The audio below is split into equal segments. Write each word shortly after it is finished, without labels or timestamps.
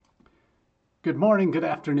Good morning, good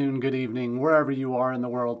afternoon, good evening, wherever you are in the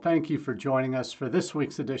world. Thank you for joining us for this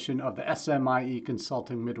week's edition of the SMIE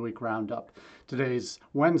Consulting Midweek Roundup. Today's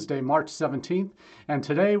Wednesday, March 17th, and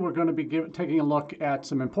today we're going to be taking a look at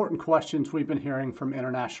some important questions we've been hearing from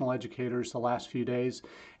international educators the last few days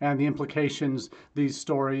and the implications these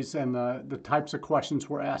stories and the types of questions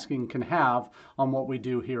we're asking can have on what we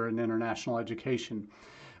do here in international education.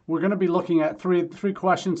 We're going to be looking at three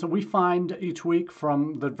questions that we find each week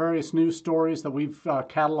from the various news stories that we've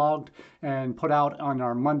cataloged and put out on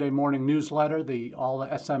our Monday morning newsletter, all the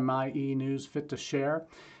SMIE News Fit to Share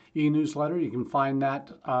e-newsletter. You can find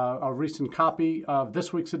that a recent copy of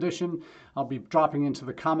this week's edition. I'll be dropping into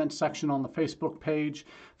the comments section on the Facebook page.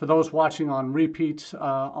 For those watching on repeat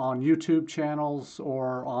on YouTube channels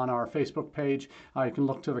or on our Facebook page, you can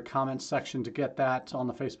look to the comments section to get that on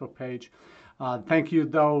the Facebook page. Thank you,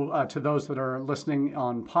 though, to those that are listening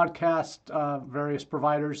on podcast, various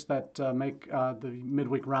providers that make the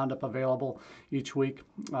Midweek Roundup available each week.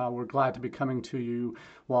 We're glad to be coming to you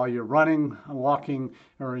while you're running, walking,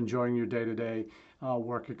 or enjoying your day-to-day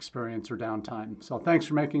work experience or downtime. So thanks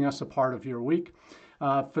for making us a part of your week.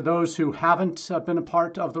 For those who haven't been a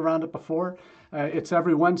part of the Roundup before, it's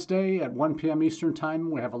every Wednesday at 1 p.m. Eastern Time.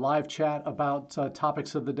 We have a live chat about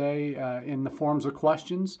topics of the day in the forms of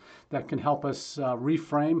questions that can help us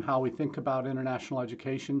reframe how we think about international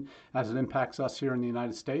education as it impacts us here in the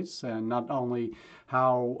United States, and not only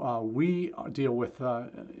how we deal with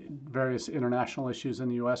various international issues in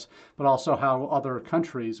the U.S., but also how other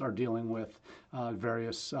countries are dealing with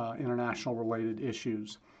various international related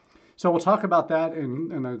issues. So we'll talk about that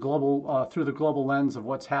in a global, through the global lens of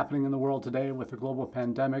what's happening in the world today with the global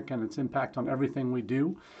pandemic and its impact on everything we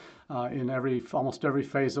do. In almost every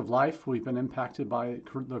phase of life, we've been impacted by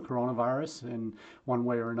the coronavirus in one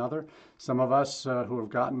way or another. Some of us who have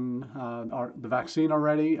gotten the vaccine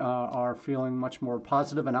already are feeling much more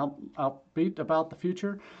positive and upbeat about the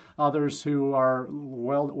future. Others who are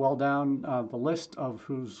well down the list of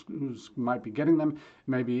who's might be getting them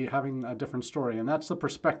may be having a different story. And that's the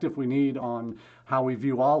perspective we need on how we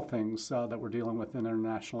view all things that we're dealing with in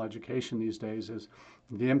international education these days, is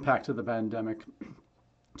the impact of the pandemic.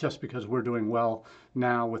 Just because we're doing well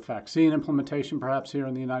now with vaccine implementation, perhaps here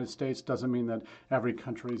in the United States, doesn't mean that every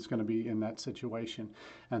country is going to be in that situation.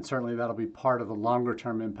 And certainly that'll be part of the longer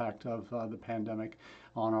term impact of the pandemic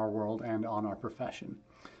on our world and on our profession.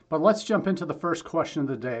 But let's jump into the first question of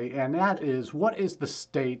the day, and that is, what is the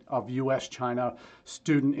state of U.S.-China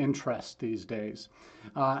student interest these days?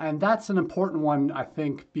 And that's an important one, I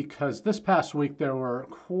think, because this past week there were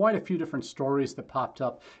quite a few different stories that popped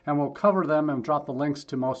up, and we'll cover them and drop the links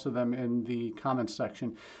to most of them in the comments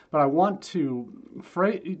section. But I want to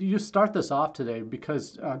start this off today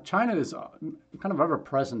because China is kind of ever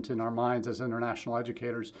present in our minds as international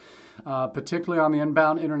educators, particularly on the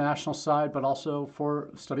inbound international side, but also for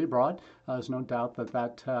study abroad. There's no doubt that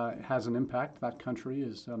that has an impact. That country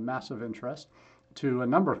is a massive interest to a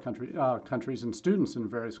number of countries and students in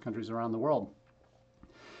various countries around the world.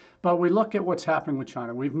 But we look at what's happening with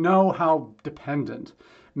China. We know how dependent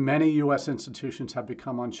many U.S. institutions have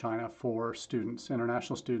become on China for students,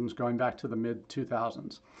 international students, going back to the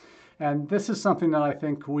mid-2000s. And this is something that I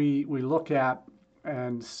think we look at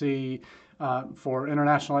and see for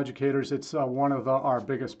international educators. It's one of our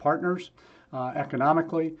biggest partners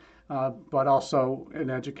economically, but also in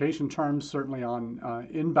education terms, certainly on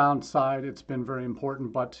inbound side, it's been very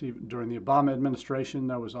important. But during the Obama administration,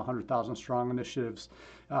 there was 100,000 strong initiatives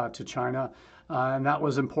to China. And that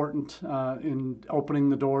was important in opening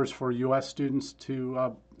the doors for U.S. students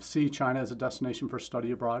to see China as a destination for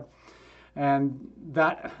study abroad. And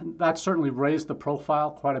that certainly raised the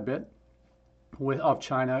profile quite a bit of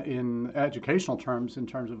China in educational terms, in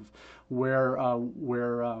terms of where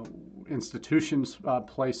institutions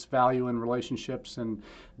place value in relationships and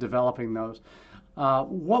developing those.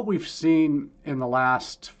 What we've seen in the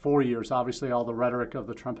last 4 years, obviously all the rhetoric of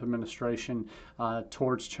the Trump administration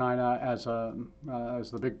towards China as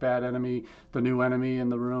the big bad enemy, the new enemy in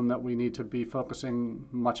the room that we need to be focusing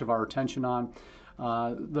much of our attention on.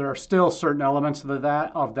 There are still certain elements of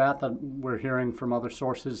that we're hearing from other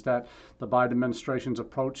sources, that the Biden administration's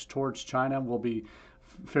approach towards China will be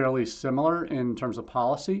fairly similar in terms of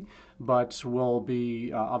policy, but will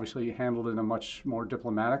be obviously handled in a much more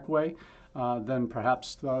diplomatic way than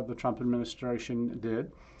perhaps the Trump administration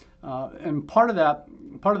did. And part of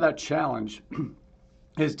that challenge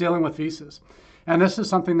is dealing with visas. And this is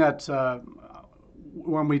something that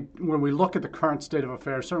when we look at the current state of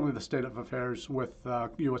affairs, certainly the state of affairs with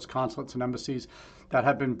U.S. consulates and embassies that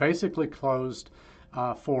have been basically closed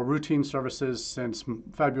for routine services since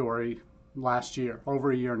February last year,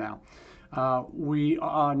 over a year now. We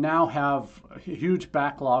now have huge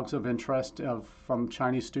backlogs of interest from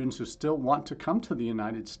Chinese students who still want to come to the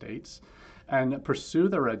United States and pursue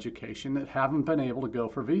their education that haven't been able to go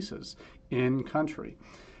for visas in country.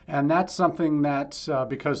 And that's something that,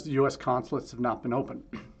 because the U.S. consulates have not been open.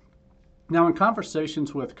 Now, in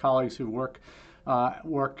conversations with colleagues who work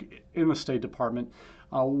in the State Department,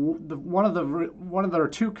 there are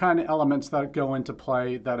two kind of elements that go into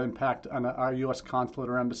play that impact on our U.S. consulate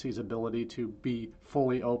or embassy's ability to be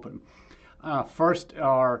fully open. First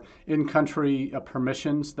are in-country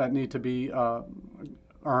permissions that need to be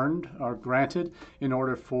earned or granted in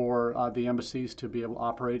order for the embassies to be able to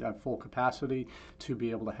operate at full capacity, to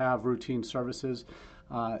be able to have routine services.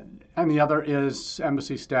 And the other is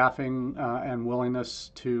embassy staffing and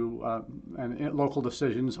willingness to and local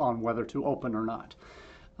decisions on whether to open or not.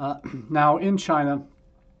 Now, in China,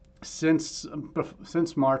 since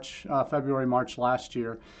February, March last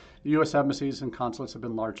year, the U.S. embassies and consulates have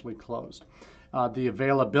been largely closed. The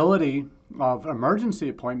availability of emergency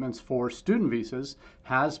appointments for student visas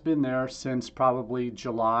has been there since probably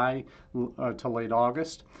July to late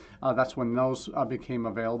August. That's when those became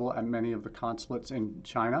available at many of the consulates in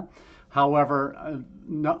China. However,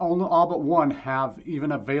 all but one have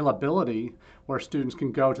even availability where students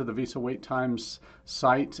can go to the Visa Wait Times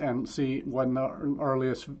site and see when the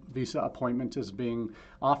earliest visa appointment is being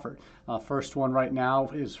offered. First one right now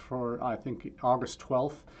is for, I think, August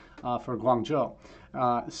 12th for Guangzhou.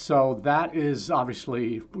 So that is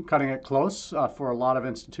obviously cutting it close for a lot of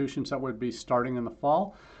institutions that would be starting in the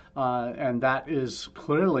fall. And that is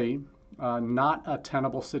clearly not a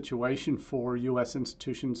tenable situation for U.S.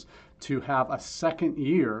 institutions to have a second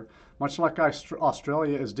year, much like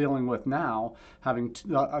Australia is dealing with now, having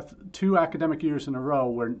two academic years in a row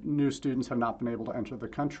where new students have not been able to enter the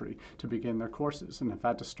country to begin their courses and have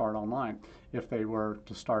had to start online if they were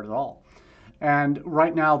to start at all. And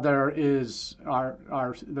right now there's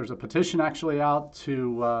a petition actually out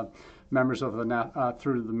to members of the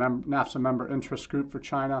through the NAFSA member interest group for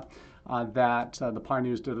China that the Pi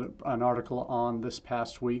News did an article on this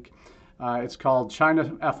past week. It's called China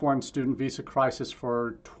F1 Student Visa Crisis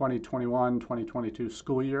for 2021-2022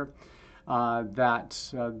 school year. The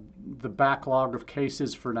backlog of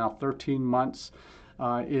cases for now 13 months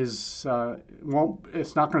it's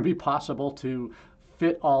not going to be possible to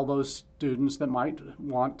fit all those students that might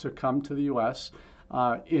want to come to the U.S.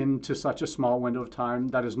 Into such a small window of time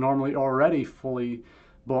that is normally already fully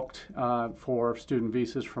booked for student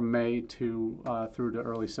visas from May to through to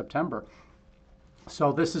early September.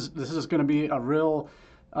 So this is going to be a real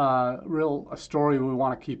story we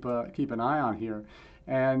want to keep an eye on here.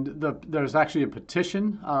 And there's actually a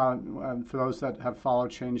petition for those that have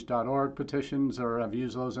followed change.org petitions or have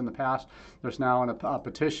used those in the past. There's now a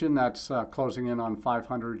petition that's closing in on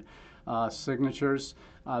 500 signatures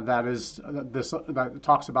that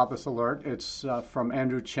talks about this alert. It's from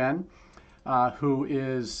Andrew Chen, who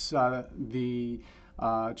is the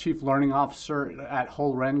Chief Learning Officer at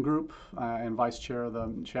Ho Ren Group and Vice Chair of the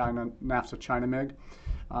NAFSA China MIG.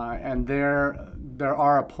 And there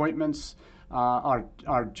are appointments are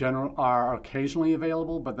occasionally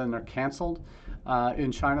available, but then they're canceled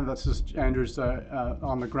in China. That's just Andrew's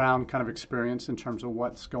on the ground kind of experience in terms of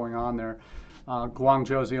what's going on there.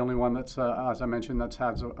 Guangzhou is the only one that's, as I mentioned, that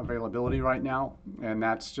has availability right now, and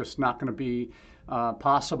that's just not going to be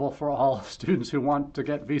possible for all students who want to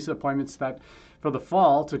get visa appointments for the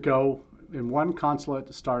fall to go in one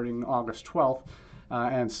consulate starting August 12th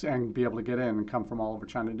and be able to get in and come from all over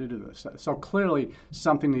China to do this. So clearly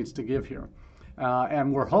something needs to give here.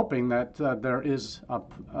 And we're hoping that there is,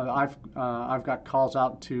 I've got calls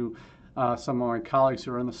out to some of my colleagues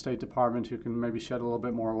who are in the State Department who can maybe shed a little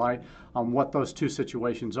bit more light on what those two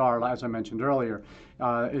situations are. As I mentioned earlier,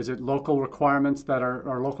 is it local requirements that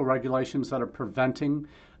or local regulations that are preventing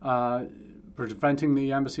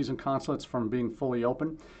the embassies and consulates from being fully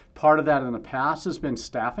open? Part of that in the past has been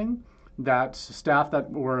staffing. That staff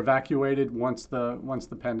that were evacuated once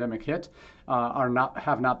the pandemic hit have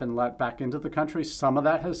not been let back into the country. Some of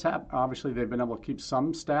that has happened. Obviously, they've been able to keep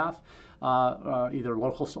some staff, either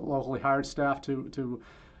locally hired staff to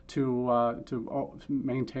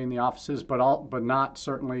maintain the offices, but not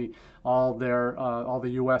certainly all the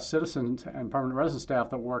U.S. citizens and permanent resident staff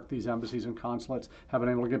that work these embassies and consulates have been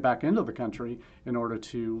able to get back into the country in order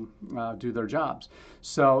to do their jobs.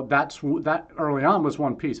 So that early on was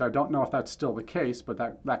one piece. I don't know if that's still the case, but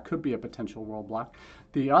that could be a potential roadblock.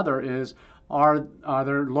 The other is, are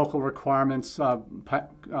there local requirements,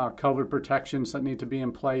 COVID protections that need to be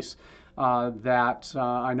in place that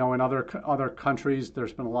I know in other countries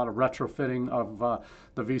there's been a lot of retrofitting of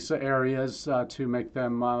the visa areas to make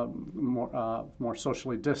them more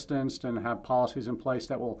socially distanced and have policies in place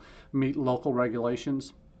that will meet local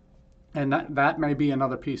regulations. And that may be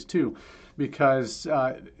another piece too, because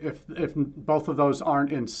if both of those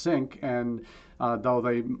aren't in sync, and though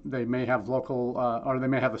they may have local or they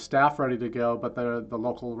may have the staff ready to go, but the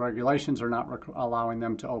local regulations are not allowing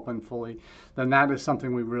them to open fully, then that is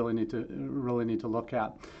something we really need to look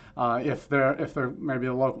at. If there maybe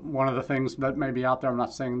one of the things that may be out there, I'm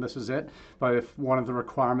not saying this is it, but if one of the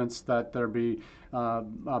requirements that there be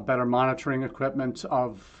better monitoring equipment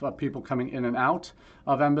of people coming in and out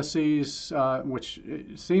of embassies, which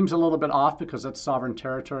seems a little bit off because that's sovereign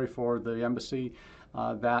territory for the embassy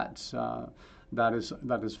that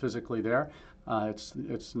is physically there.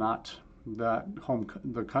 It's not that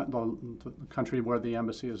the country where the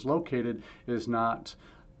embassy is located is not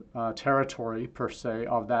territory per se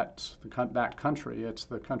of that country. It's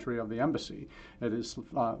the country of the embassy. It is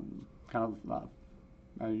kind of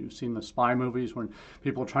you've seen the spy movies when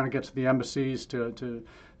people are trying to get to the embassies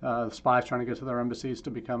spies trying to get to their embassies to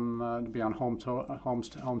become to be on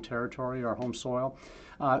home territory or home soil.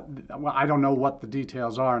 Well, I don't know what the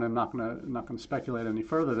details are, and I'm not going to speculate any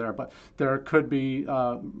further there. But there could be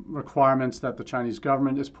requirements that the Chinese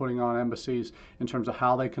government is putting on embassies in terms of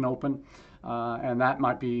how they can open, and that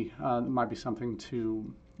might be something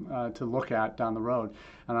to look at down the road.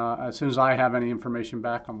 And as soon as I have any information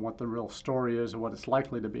back on what the real story is or what it's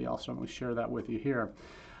likely to be, I'll certainly share that with you here.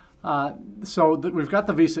 So we've got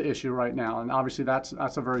the visa issue right now, and obviously that's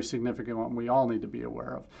a very significant one we all need to be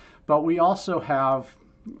aware of. But we also have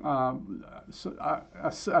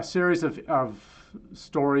a series of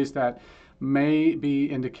stories that may be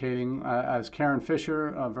indicating, as Karen Fisher,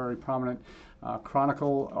 a very prominent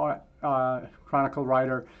Chronicle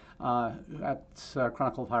writer at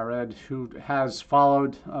Chronicle of Higher Ed, who has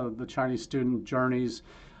followed the Chinese student journeys,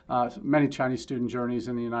 many Chinese student journeys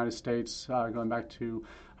in the United States, going back to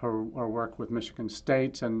her work with Michigan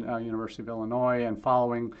State and University of Illinois, and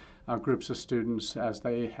following groups of students as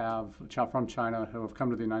they have from China who have come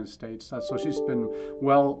to the United States. So she's been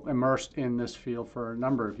well immersed in this field for a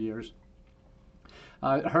number of years.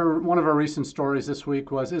 One of her recent stories this week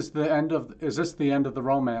was, is this the end of the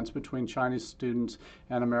romance between Chinese students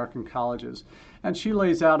and American colleges? And she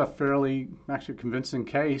lays out a fairly actually convincing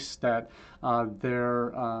case that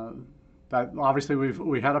that obviously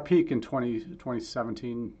we had a peak in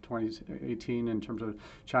 2017, 2018 in terms of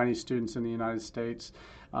Chinese students in the United States,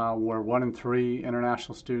 where 1 in 3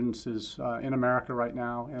 international students is in America right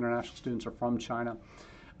now. International students are from China.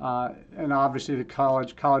 And obviously the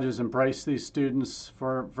colleges embrace these students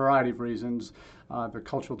for a variety of reasons. The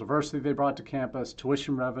cultural diversity they brought to campus,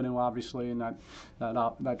 tuition revenue, obviously, and that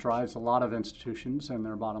drives a lot of institutions and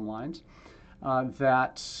their bottom lines.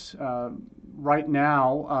 Right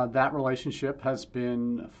now, that relationship has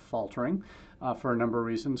been faltering for a number of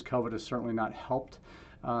reasons. COVID has certainly not helped.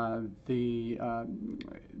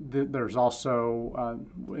 There's also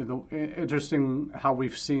interesting how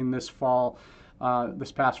we've seen this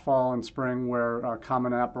past fall and spring, where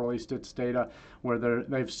Common App released its data, where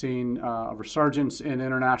they've seen a resurgence in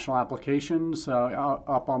international applications,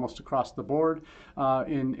 up almost across the board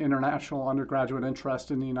in international undergraduate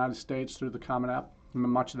interest in the United States through the Common App.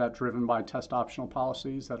 Much of that driven by test optional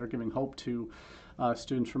policies that are giving hope to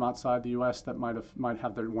students from outside the U.S. that might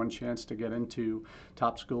have their one chance to get into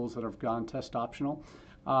top schools that have gone test optional.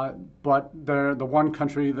 But the one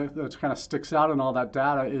country that kind of sticks out in all that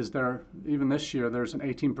data is even this year, there's an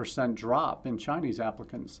 18% drop in Chinese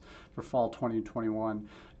applicants for fall 2021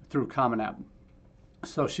 through Common App.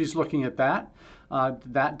 So she's looking at that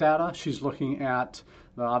data. She's looking at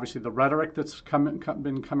obviously the rhetoric that's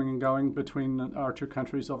been coming and going between our two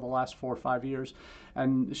countries over the last 4 or 5 years.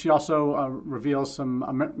 And she also reveals some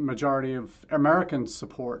majority of American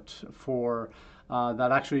support for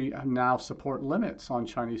that actually now support limits on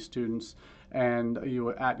Chinese students and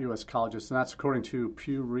at U.S. colleges. And that's according to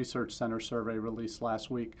Pew Research Center survey released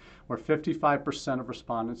last week, where 55% of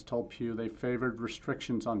respondents told Pew they favored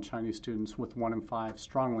restrictions on Chinese students, with 1 in 5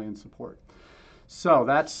 strongly in support. So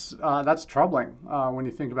that's troubling when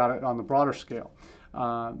you think about it on the broader scale.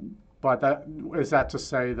 But that to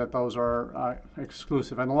say that those are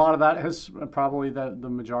exclusive? And a lot of that has probably the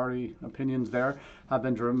majority opinions there have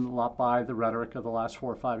been driven a lot by the rhetoric of the last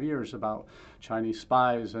 4 or 5 years about Chinese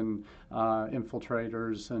spies and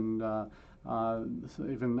infiltrators, and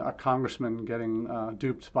even a congressman getting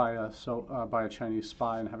duped by a Chinese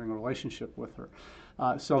spy and having a relationship with her.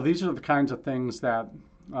 So these are the kinds of things that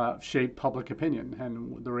shape public opinion,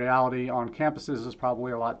 and the reality on campuses is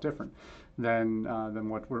probably a lot different than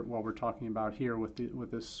what we're talking about here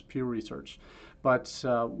with this Pew Research. But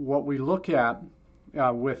what we look at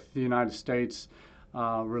with the United States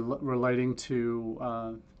relating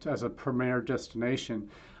to as a premier destination.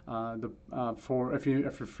 If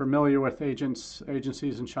you're familiar with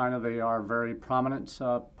agencies in China, they are a very prominent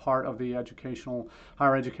part of the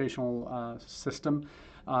higher educational system,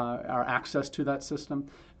 our access to that system.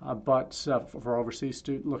 But for overseas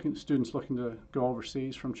students looking to go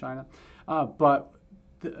overseas from China, but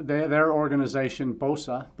their organization,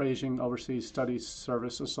 BOSA, Beijing Overseas Studies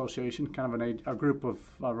Service Association, kind of a group of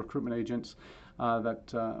recruitment agents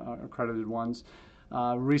that are accredited ones,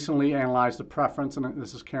 recently analyzed the preference, and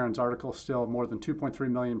this is Karen's article still, more than 2.3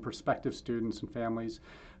 million prospective students and families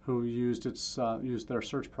who used their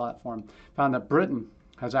search platform, found that Britain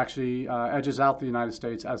has actually edges out the United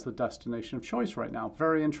States as the destination of choice right now.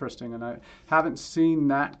 Very interesting, and I haven't seen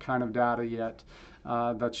that kind of data yet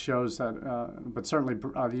that shows that, but certainly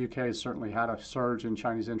the UK has certainly had a surge in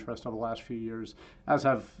Chinese interest over the last few years, as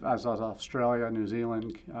has Australia, New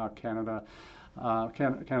Zealand, Canada,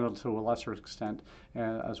 Canada to a lesser extent,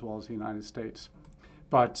 as well as the United States.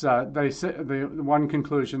 But they say the one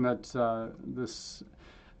conclusion that this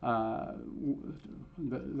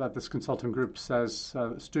consulting group says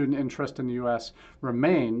student interest in the U.S.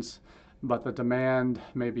 remains, but the demand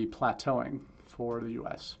may be plateauing for the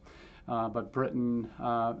U.S. But Britain,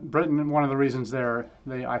 one of the reasons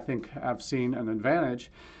they I think have seen an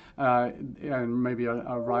advantage and maybe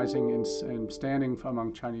a rising in standing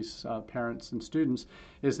among Chinese parents and students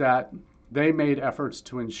is that they made efforts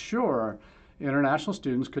to ensure international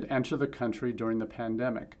students could enter the country during the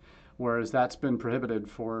pandemic, whereas that's been prohibited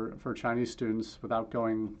for Chinese students without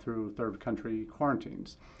going through third country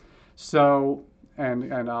quarantines. So,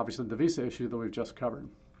 and obviously the visa issue that we've just covered.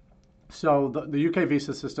 So the UK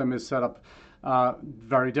visa system is set up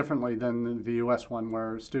very differently than the US one,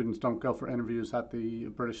 where students don't go for interviews at the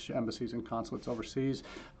British embassies and consulates overseas.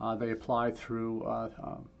 They apply through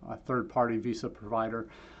a third-party visa provider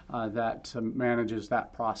that manages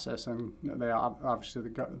that process, and they obviously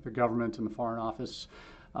the government and the Foreign Office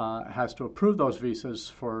has to approve those visas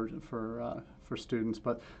for students,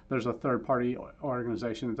 but there's a third-party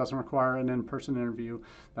organization that doesn't require an in-person interview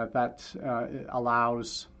that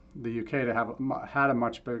allows the UK to have had a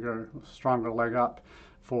much bigger, stronger leg up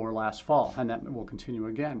for last fall, and that will continue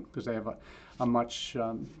again because they have a much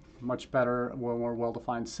better, more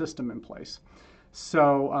well-defined system in place.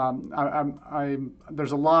 So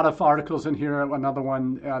there's a lot of articles in here. Another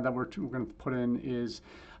one that we're going to put in is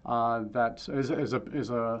that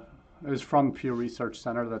is from Pew Research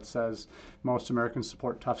Center that says most Americans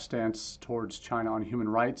support tough stance towards China on human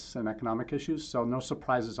rights and economic issues. So no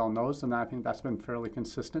surprises on those, and I think that's been fairly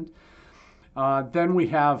consistent. Then we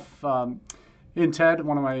have INTED,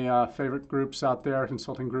 one of my favorite groups out there,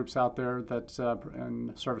 consulting groups out there that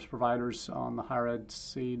and service providers on the higher ed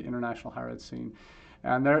scene, international higher ed scene.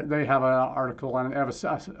 And they have an article and they have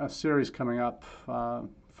a series coming up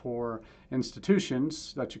for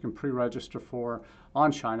institutions that you can pre-register for on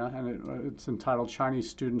China, and it's entitled Chinese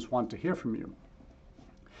Students Want to Hear From You.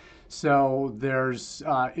 So there's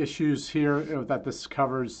issues here that this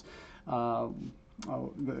covers.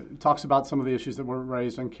 It talks about some of the issues that were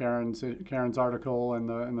raised in Karen's article and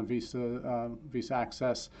the visa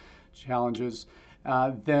access challenges.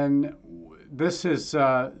 Then this is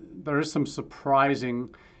there is some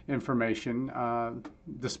surprising information,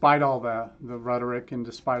 despite all the rhetoric and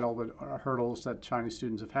despite all the hurdles that Chinese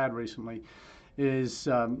students have had recently, is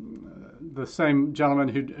the same gentleman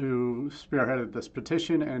who spearheaded this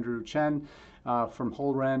petition, Andrew Chen from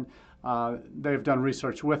Holren. They've done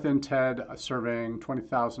research with INTED, surveying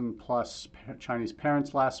 20,000 plus Chinese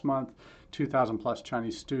parents last month, 2,000 plus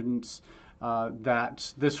Chinese students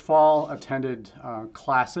that this fall attended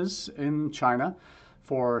classes in China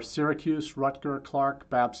for Syracuse, Rutgers, Clark,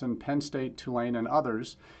 Babson, Penn State, Tulane, and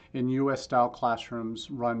others in U.S.-style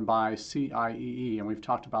classrooms run by CIEE. And we've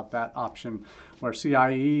talked about that option where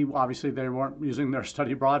CIEE, obviously they weren't using their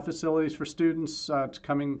study abroad facilities for students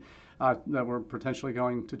coming that were potentially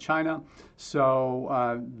going to China.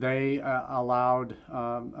 So they allowed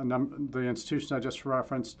the institution I just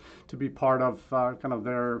referenced to be part of kind of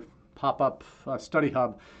their pop-up study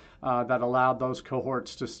hub that allowed those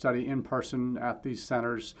cohorts to study in person at these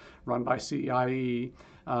centers run by CIEE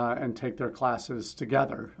and take their classes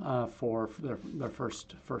together for their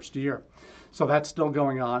first year. So that's still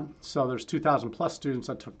going on. So there's 2,000 plus students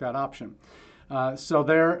that took that option. So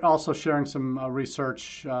they're also sharing some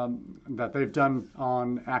research that they've done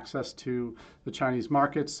on access to the Chinese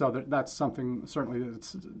markets. So that's something certainly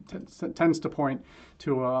that tends to point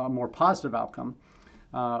to a more positive outcome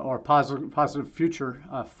or positive future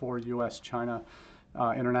for U.S.-China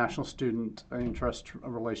international student interest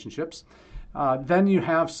relationships. Then you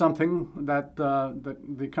have something that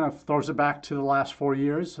kind of throws it back to the last 4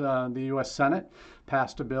 years. The U.S. Senate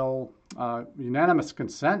passed a bill, unanimous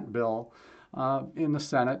consent bill, in the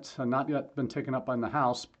Senate, not yet been taken up by the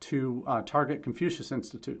House, to target Confucius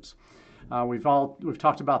Institutes. We've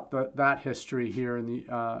talked about that history here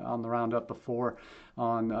on the Roundup before,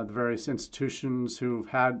 on the various institutions who've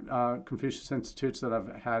had Confucius Institutes that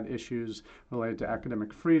have had issues related to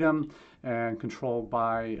academic freedom and controlled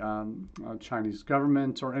by Chinese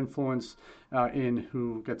government or influence in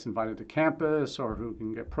who gets invited to campus or who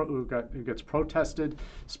gets protested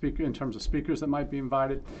in terms of speakers that might be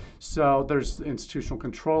invited. So there's institutional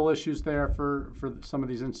control issues there for some of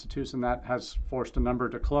these institutes, and that has forced a number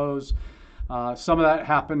to close. Some of that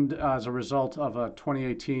happened as a result of a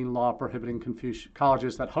 2018 law prohibiting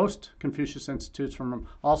colleges that host Confucius Institutes from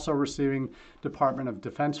also receiving Department of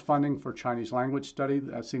Defense funding for Chinese language study,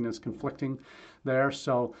 that's seen as conflicting there.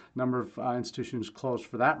 So a number of institutions closed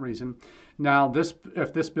for that reason. Now,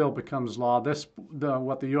 if this bill becomes law,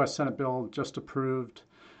 what the U.S. Senate bill just approved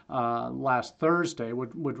last Thursday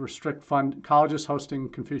would restrict colleges hosting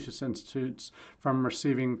Confucius Institutes from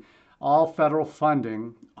receiving all federal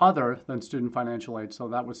funding other than student financial aid, so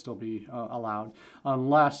that would still be allowed,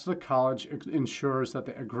 unless the college ensures that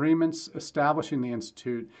the agreements establishing the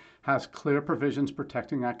institute has clear provisions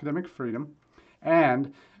protecting academic freedom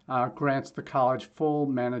and grants the college full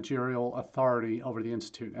managerial authority over the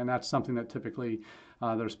institute. And that's something that typically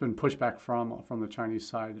there's been pushback from the Chinese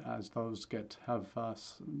side as those have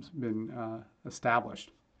been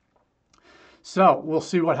established. So we'll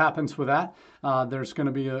see what happens with that. There's going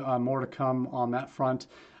to be more to come on that front.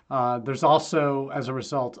 There's also, as a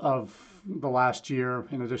result of the last year,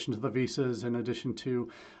 in addition to the visas, in addition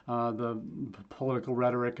to the political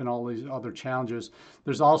rhetoric and all these other challenges,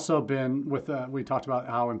 there's also been, we talked about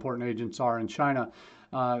how important agents are in China.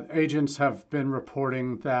 Agents have been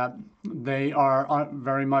reporting that they are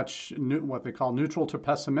very much what they call neutral to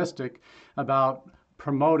pessimistic about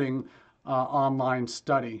promoting online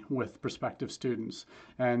study with prospective students.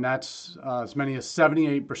 And that's as many as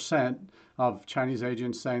 78% of Chinese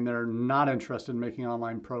agents saying they're not interested in making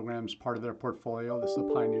online programs part of their portfolio. This is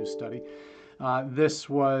a Pi News study. This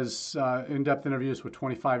was in-depth interviews with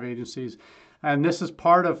 25 agencies. And this is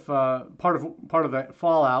part of the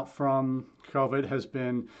fallout from COVID has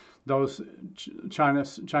been those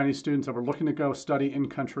Chinese students that were looking to go study in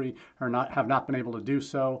country have not been able to do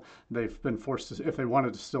so. They've been forced to, if they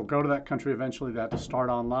wanted to still go to that country eventually, they had to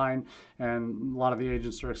start online. And a lot of the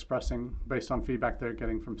agents are expressing, based on feedback they're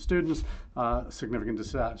getting from students, significant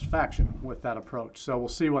dissatisfaction with that approach. So we'll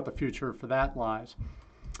see what the future for that lies.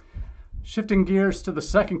 Shifting gears to the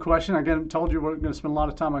second question, again, told you we're going to spend a lot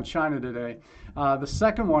of time on China today. The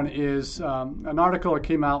second one is an article that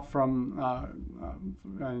came out from,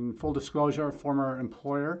 in full disclosure, a former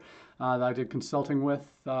employer that I did consulting with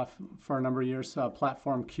for a number of years,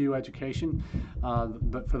 Platform Q Education.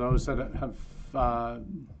 But for those that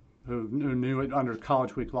who knew it under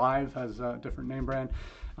College Week Live as a different name brand,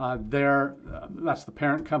 that's the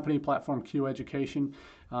parent company, Platform Q Education.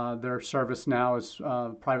 Their service now is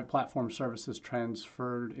private platform services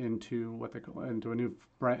transferred into what they call into a new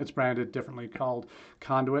brand. It's branded differently, called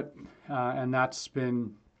Conduit, and that's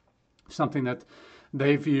been something that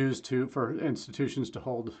they've used for institutions to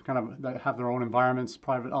hold that have their own environments,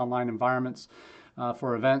 private online environments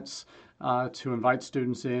for events, to invite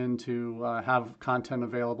students in, to have content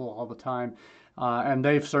available all the time. And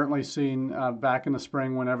they've certainly seen back in the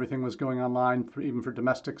spring when everything was going online, even for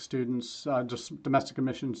domestic students, just domestic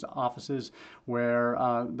admissions offices,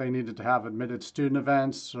 where they needed to have admitted student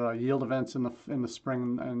events, yield events in the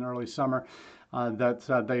spring and early summer,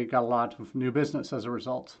 that they got a lot of new business as a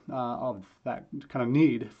result of that kind of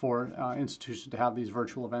need for institutions to have these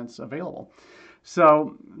virtual events available.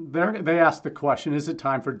 So they asked the question, is it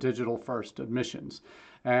time for digital first admissions?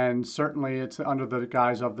 And certainly it's under the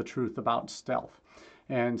guise of the truth about stealth.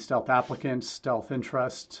 And stealth applicants, stealth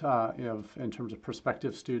interest in terms of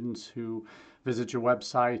prospective students who visit your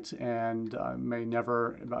website and may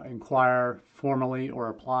never inquire formally or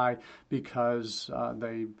apply because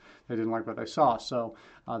they didn't like what they saw. So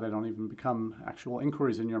they don't even become actual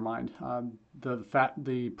inquiries in your mind.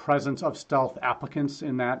 The presence of stealth applicants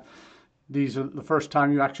in that these are the first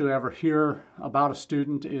time you actually ever hear about a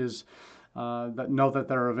student is that know that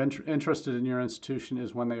they're interested in your institution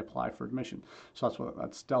is when they apply for admission. So that's what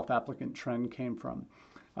that stealth applicant trend came from.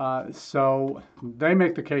 So they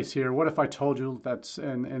make the case here. What if I told you, that's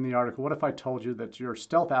in the article, what if I told you that your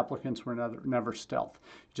stealth applicants were never stealth?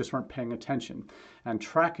 You just weren't paying attention and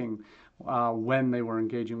tracking when they were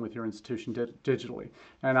engaging with your institution digitally.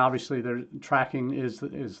 And obviously, their tracking is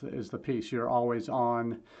the piece. You're always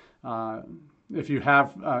on. If you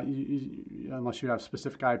have, unless you have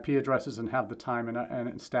specific IP addresses and have the time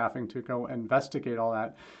and staffing to go investigate all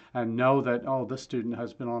that and know that, oh, this student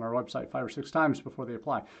has been on our website 5 or 6 times before they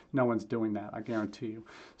apply. No one's doing that, I guarantee you.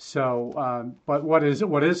 So, but what is I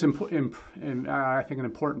think an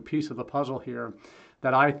important piece of the puzzle here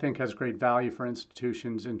that I think has great value for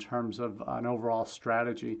institutions in terms of an overall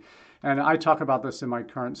strategy. And I talk about this in my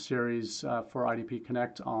current series for IDP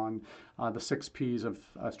Connect on the 6 Ps of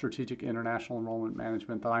strategic international enrollment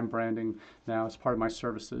management that I'm branding now as part of my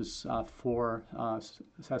services for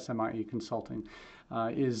SMIE Consulting.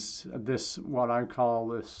 Is this what I call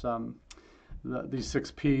this? These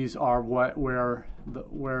 6 Ps are where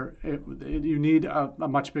you need a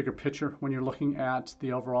much bigger picture when you're looking at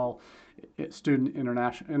the overall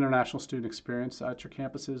international student experience at your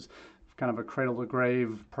campuses, kind of a cradle to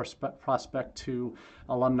grave prospect to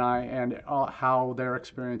alumni, and how their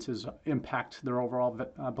experiences impact their overall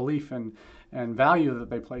belief and value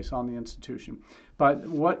that they place on the institution. But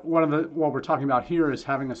what we're talking about here is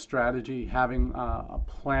having a strategy, having a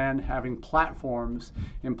plan, having platforms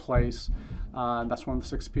in place. That's one of the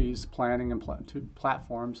 6 Ps: planning and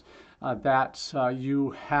platforms. That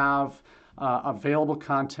you have available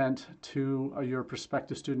content to your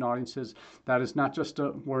prospective student audiences that is not just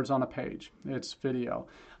words on a page. It's video.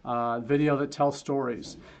 Video that tells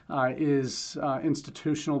stories, is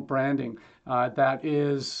institutional branding that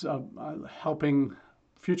is helping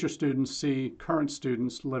future students see current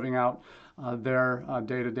students living out their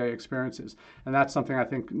day-to-day experiences. And that's something I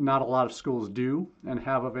think not a lot of schools do and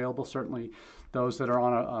have available. Certainly those that are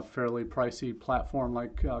on a fairly pricey platform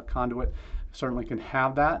like Conduit certainly can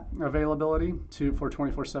have that availability for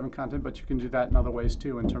 24/7 content, but you can do that in other ways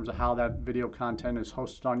too, in terms of how that video content is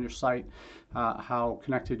hosted on your site, how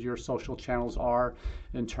connected your social channels are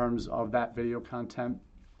in terms of that video content,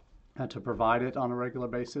 to provide it on a regular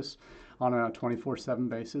basis, on a 24/7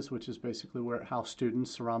 basis, which is basically how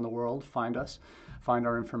students around the world find us, find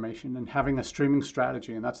our information, and having a streaming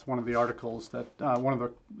strategy. And that's one of the articles that, one of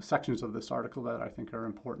the sections of this article that I think are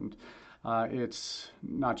important. It's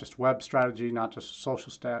not just web strategy, not just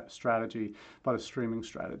social strategy, but a streaming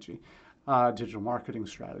strategy, digital marketing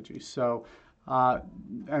strategy. So,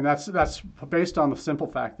 and that's based on the simple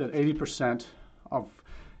fact that 80% of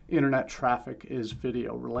internet traffic is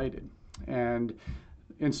video related, and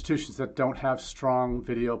institutions that don't have strong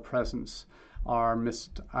video presence are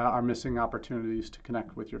missing opportunities to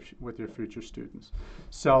connect with your future students.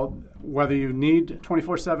 So whether you need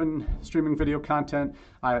 24/7 streaming video content,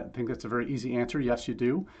 I think that's a very easy answer. Yes, you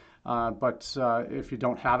do. But if you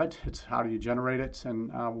don't have it, it's how do you generate it,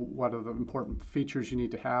 and what are the important features you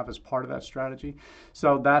need to have as part of that strategy.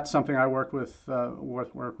 So that's something I work with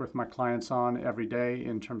my clients on every day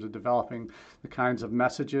in terms of developing the kinds of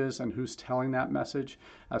messages and who's telling that message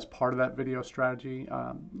as part of that video strategy,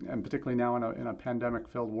 and particularly now in a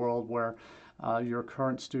pandemic-filled world where your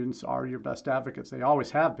current students are your best advocates. They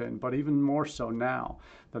always have been, but even more so now,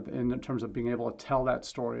 that in terms of being able to tell that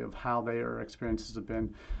story of how their experiences have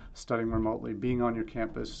been studying remotely, being on your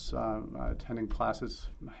campus, attending classes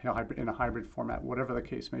in a hybrid format, whatever the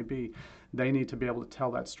case may be. They need to be able to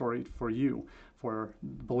tell that story for you, for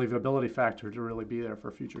the believability factor to really be there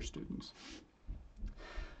for future students.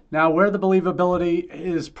 Now, where the believability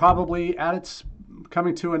is probably at its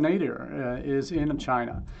coming to a nadir is in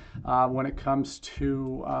China when it comes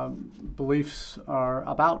to beliefs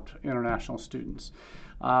about international students.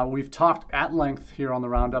 We've talked at length here on the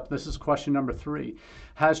Roundup. This is question number 3.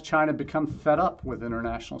 Has China become fed up with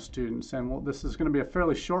international students? And this is going to be a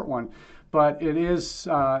fairly short one, but it is,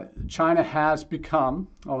 China has become,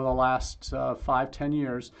 over the last 5-10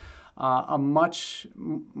 years, a much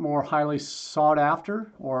more highly sought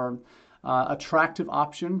after or attractive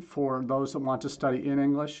option for those that want to study in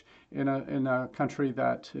English in a country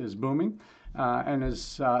that is booming and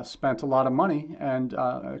has spent a lot of money and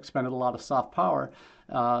expended a lot of soft power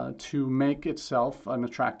to make itself an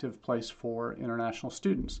attractive place for international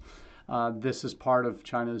students. This is part of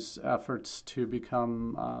China's efforts to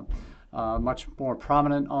become much more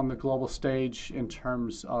prominent on the global stage in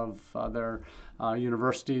terms of their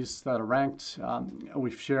universities that are ranked.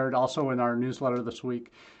 We've shared also in our newsletter this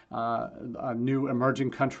week new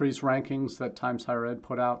emerging countries rankings that Times Higher Ed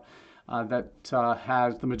put out. that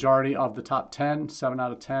has the majority of the top 10, 7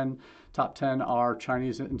 out of 10. Top 10 are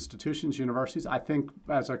Chinese institutions, universities. I think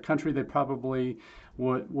as a country, they probably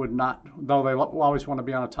would not, though they always want to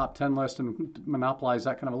be on a top 10 list and monopolize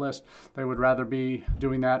that kind of a list, they would rather be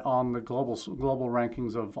doing that on the global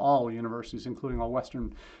rankings of all universities, including all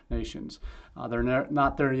Western nations. They're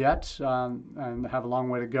not there yet and have a long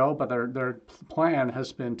way to go, but their plan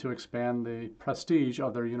has been to expand the prestige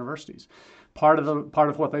of their universities. Part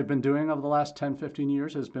of what they've been doing over the last 10, 15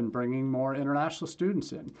 years has been bringing more international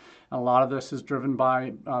students in. And a lot of this is driven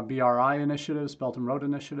by BRI initiatives, Belt and Road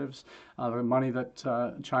initiatives, the money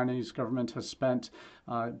that Chinese government has spent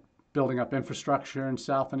building up infrastructure in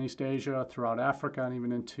South and East Asia, throughout Africa, and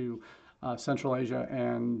even into Central Asia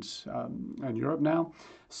and Europe now.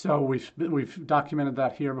 So we've documented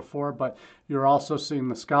that here before, but you're also seeing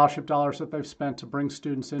the scholarship dollars that they've spent to bring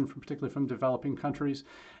students in, particularly from developing countries.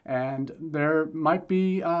 And there might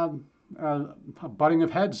be a butting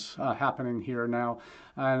of heads happening here now,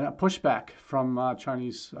 and a pushback from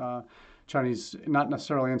Chinese, not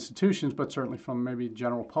necessarily institutions, but certainly from maybe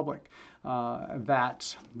general public,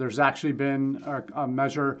 that there's actually been a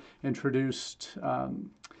measure introduced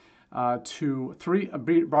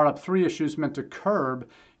brought up 3 issues meant to curb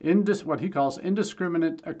what he calls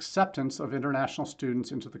indiscriminate acceptance of international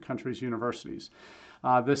students into the country's universities.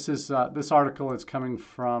 This article is coming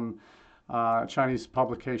from Chinese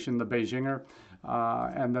publication, The Beijinger,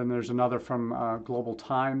 and then there's another from Global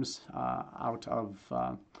Times out of,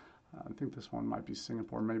 I think this one might be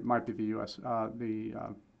Singapore, might be the U.S., the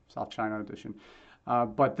South China edition.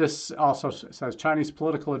 But this also says Chinese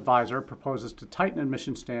political advisor proposes to tighten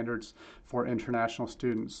admission standards for international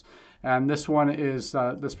students. And this one is,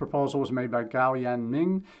 this proposal was made by Gao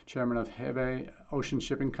Yanming, chairman of Hebei Ocean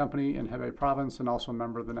Shipping Company in Hebei Province, and also a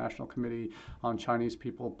member of the National Committee on Chinese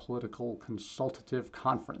People Political Consultative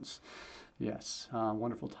Conference. Yes,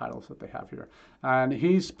 wonderful titles that they have here. And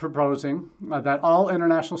he's proposing that all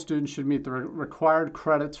international students should meet the required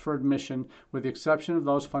credits for admission, with the exception of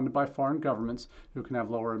those funded by foreign governments who can have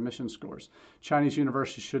lower admission scores. Chinese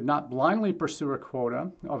universities should not blindly pursue a quota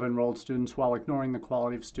of enrolled students while ignoring the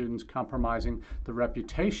quality of students, compromising the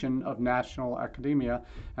reputation of national academia,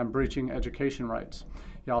 and breaching education rights.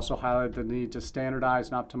 He also highlighted the need to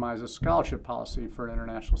standardize and optimize a scholarship policy for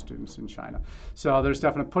international students in China. So there's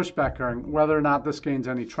definite pushback occurring. Whether or not this gains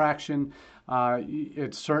any traction,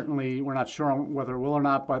 it's certainly, we're not sure on whether it will or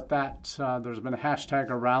not, but that there's been a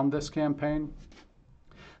hashtag around this campaign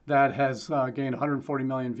that has gained 140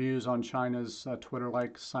 million views on China's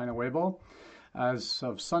Twitter-like Sina Weibo as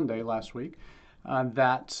of Sunday last week.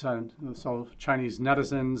 So Chinese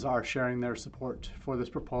netizens are sharing their support for this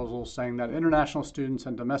proposal, saying that international students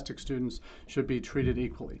and domestic students should be treated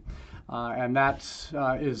equally. And that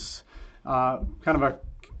is kind of a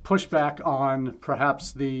pushback on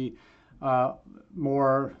perhaps the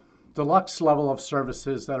more deluxe level of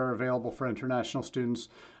services that are available for international students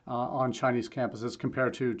on Chinese campuses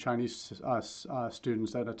compared to Chinese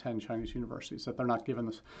students that attend Chinese universities, that they're not given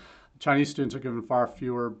this. Chinese students are given far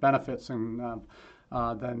fewer benefits than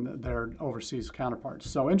their overseas counterparts.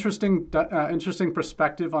 So interesting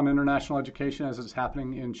perspective on international education as it's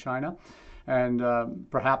happening in China, and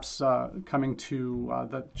perhaps coming to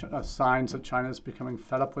the signs that China is becoming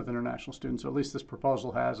fed up with international students, or at least this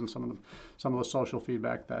proposal has, and some of the social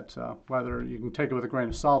feedback that whether you can take it with a grain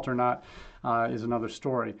of salt or not is another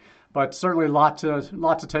story. But certainly a lot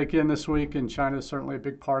to take in this week, and China is certainly a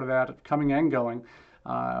big part of that, coming and going.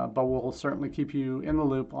 But we'll certainly keep you in the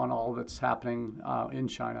loop on all that's happening in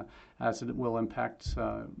China, as it will impact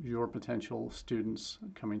your potential students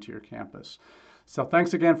coming to your campus. So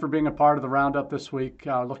thanks again for being a part of the Roundup this week.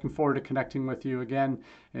 Looking forward to connecting with you again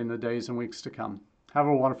in the days and weeks to come. Have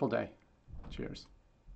a wonderful day. Cheers.